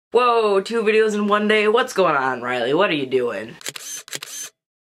Whoa, 2 videos in one day? What's going on, Riley? What are you doing?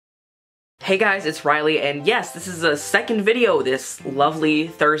 Hey guys, it's Riley, and yes, this is a second video this lovely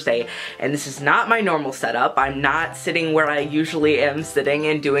Thursday, and this is not my normal setup. I'm not sitting where I usually am sitting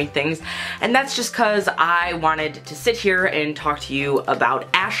and doing things, and that's just because I wanted to sit here and talk to you about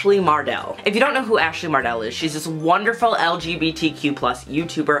Ashley Mardell. If you don't know who Ashley Mardell is, she's this wonderful LGBTQ+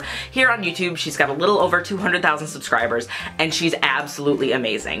 YouTuber here on YouTube. She's got a little over 200,000 subscribers, and she's absolutely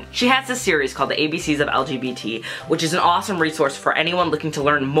amazing. She has this series called the ABCs of LGBT, which is an awesome resource for anyone looking to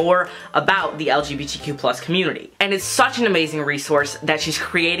learn more about the LGBTQ+ community. And it's such an amazing resource that she's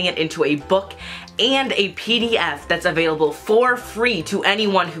creating it into a book and a PDF that's available for free to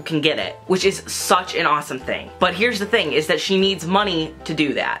anyone who can get it, which is such an awesome thing. But here's the thing, is that she needs money to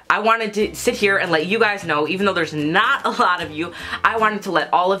do that. I wanted to sit here and let you guys know, even though there's not a lot of you, I wanted to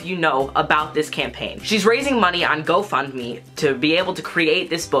let all of you know about this campaign. She's raising money on GoFundMe to be able to create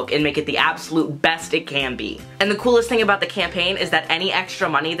this book and make it the absolute best it can be. And the coolest thing about the campaign is that any extra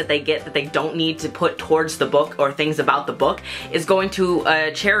money that they get that they don't need to put towards the book or things about the book is going to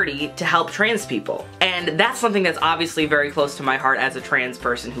a charity to help trans people. And that's something that's obviously very close to my heart as a trans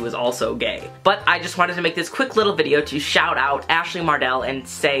person who is also gay. But I just wanted to make this quick little video to shout out Ashley Mardell and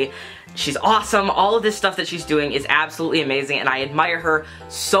say she's awesome. All of this stuff that she's doing is absolutely amazing, and I admire her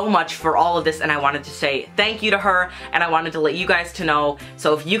so much for all of this, and I wanted to say thank you to her, and I wanted to let you guys to know.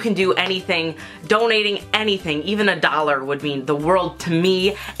 So if you can do anything, donating anything, even $1 would mean the world to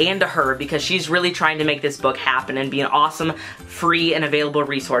me and to her, because she's really trying to make this book happen and be an awesome, free, and available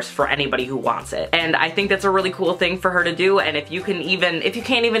resource for anybody who wants it. And I think that's a really cool thing for her to do, and if you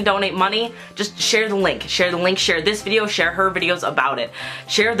can't even donate money, just share the link. Share the link, share this video, share her videos about it.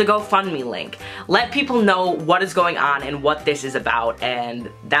 Share the GoFundMe link. Let people know what is going on and what this is about,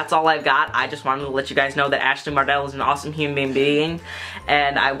 and that's all I've got. I just wanted to let you guys know that Ashley Mardell is an awesome human being,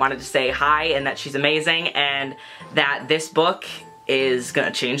 and I wanted to say hi and that she's amazing and that this book is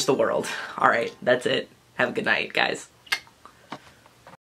gonna change the world. Alright, that's it. Have a good night, guys.